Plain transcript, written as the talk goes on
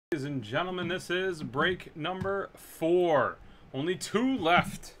Ladies and gentlemen, this is break number 4. Only 2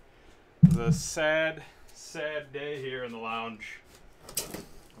 left. It's a sad, sad day here in the lounge.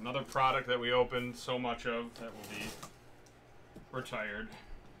 Another product that we opened so much of that will be retired.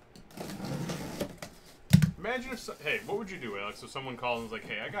 Imagine if, hey, what would you do, Alex, if someone calls and was like,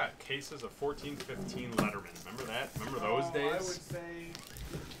 hey, I got cases of 14-15 Letterman. Remember that? Remember those days? I would say...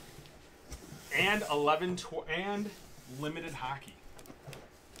 And 11, and limited hockey.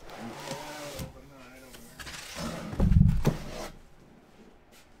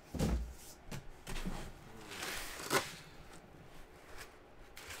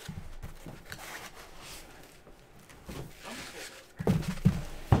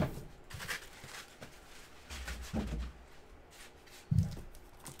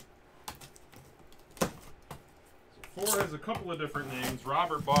 So 4 has a couple of different names.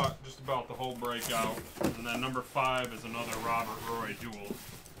 Robert bought just about the whole breakout, and then number 5 is another Robert Roy duel.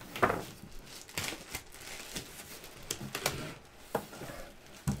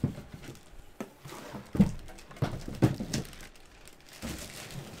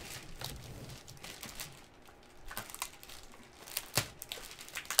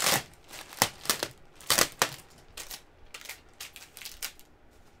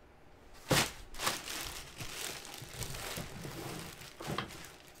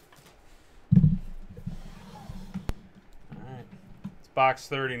 Box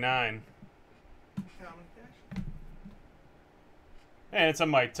 39. And it's a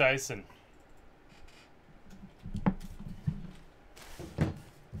Mike Tyson.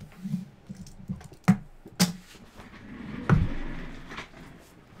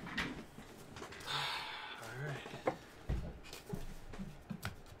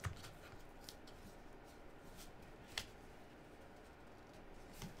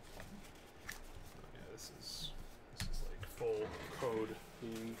 Code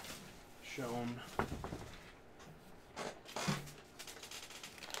being shown.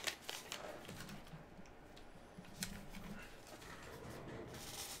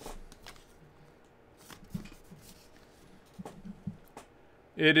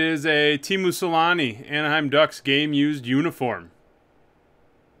 It is a Teemu Selanne Anaheim Ducks game used uniform.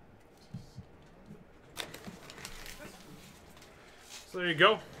 So there you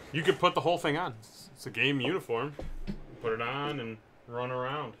go. You could put the whole thing on. It's a game uniform. Put it on and run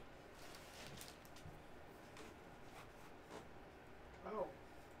around. Oh.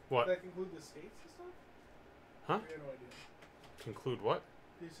 What? Does that conclude the skates and stuff? Huh? I have no idea. Conclude what?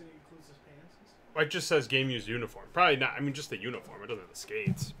 Did you say it includes his pants and stuff? It just says game used uniform. Probably not. I mean, just the uniform. It doesn't have the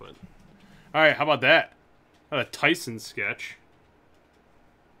skates. But all right, how about that? A Tyson sketch.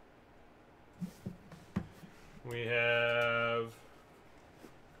 We have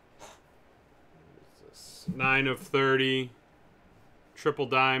 9 of 30, triple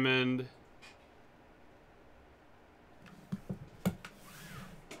diamond,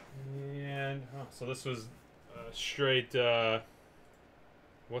 and so this was straight.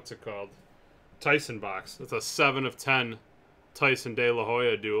 What's it called? Tyson box. It's a 7 of 10 Tyson De La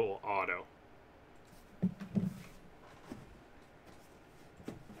Hoya dual auto.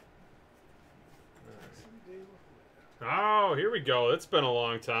 Oh, here we go. It's been a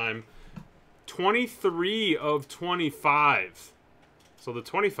long time. 23 of 25. So the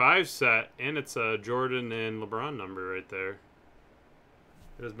 25 set, and it's a Jordan and LeBron number right there.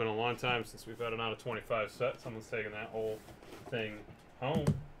 It has been a long time since we've had an out of 25 set. Someone's taking that whole thing home.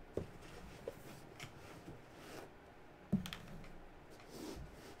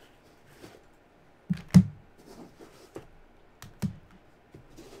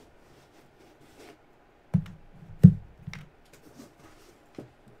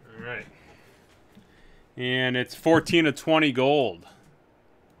 All right. And it's 14 of 20 gold.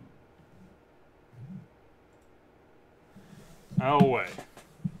 Oh, wait.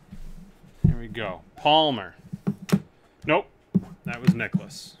 Here we go. Palmer. Nope. That was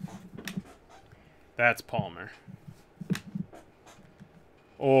Nicholas. That's Palmer.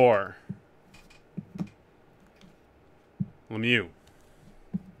 Or Lemieux.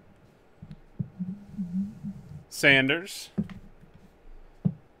 Sanders.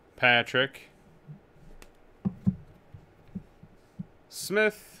 Patrick.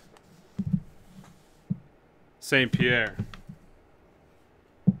 Smith. St. Pierre.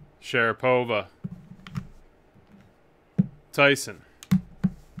 Sharapova. Tyson.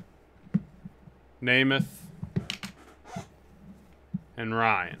 Namath. And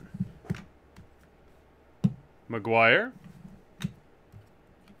Ryan. McGuire.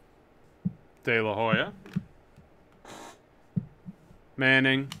 De La Hoya.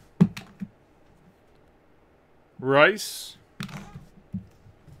 Manning. Rice.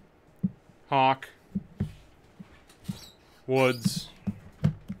 Hawk, Woods,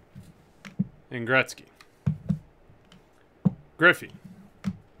 and Gretzky. Griffey,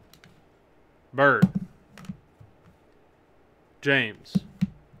 Bird, James,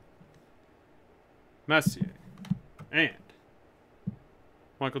 Messier, and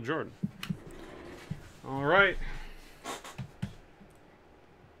Michael Jordan. All right.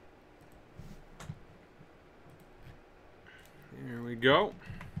 Here we go.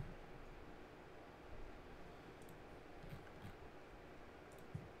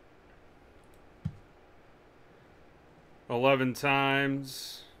 $11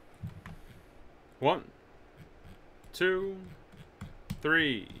 times. 1, 2,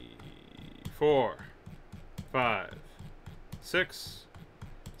 3, 4, 5, 6,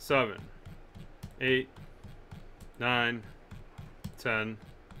 7, 8, 9, 10,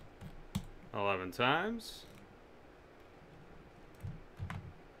 11 times.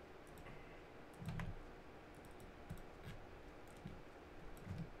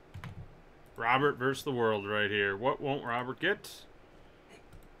 Robert versus the world right here. What won't Robert get?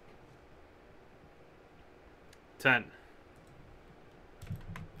 10.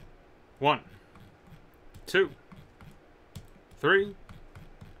 1, 2, 3,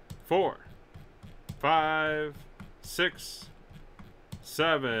 4, 5, 6,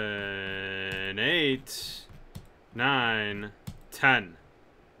 7, 8, 9, 10.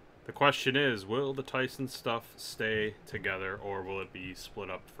 The question is, will the Tyson stuff stay together or will it be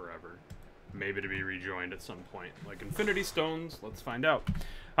split up forever? Maybe to be rejoined at some point. Like Infinity Stones, let's find out.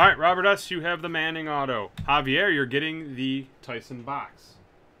 All right, Robert S., you have the Manning auto. Javier, you're getting the Tyson box.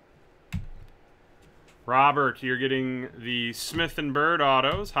 Robert, you're getting the Smith and Bird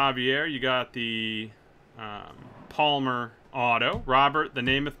autos. Javier, you got the Palmer auto. Robert, the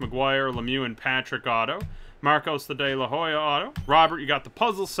Namath, McGuire, Lemieux, and Patrick auto. Marcos, the De La Hoya auto. Robert, you got the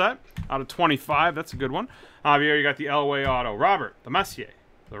puzzle set out of 25. That's a good one. Javier, you got the Elway auto. Robert, the Messier,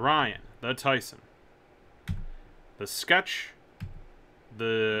 the Ryan, the Tyson, the Sketch,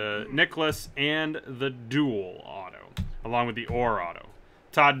 the Nicholas, and the Duel auto, along with the Orr auto.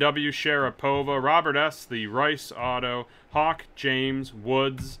 Todd W., Sharapova, Robert S., the Rice auto, Hawk, James,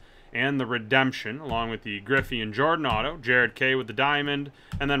 Woods, and the Redemption, along with the Griffey and Jordan auto, Jared K. with the Diamond,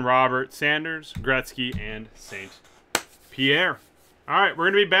 and then Robert, Sanders, Gretzky, and St. Pierre. All right, we're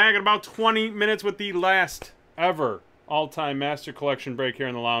going to be back in about 20 minutes with the last ever all-time Master Collection break here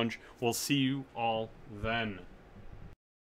in the lounge. We'll see you all then.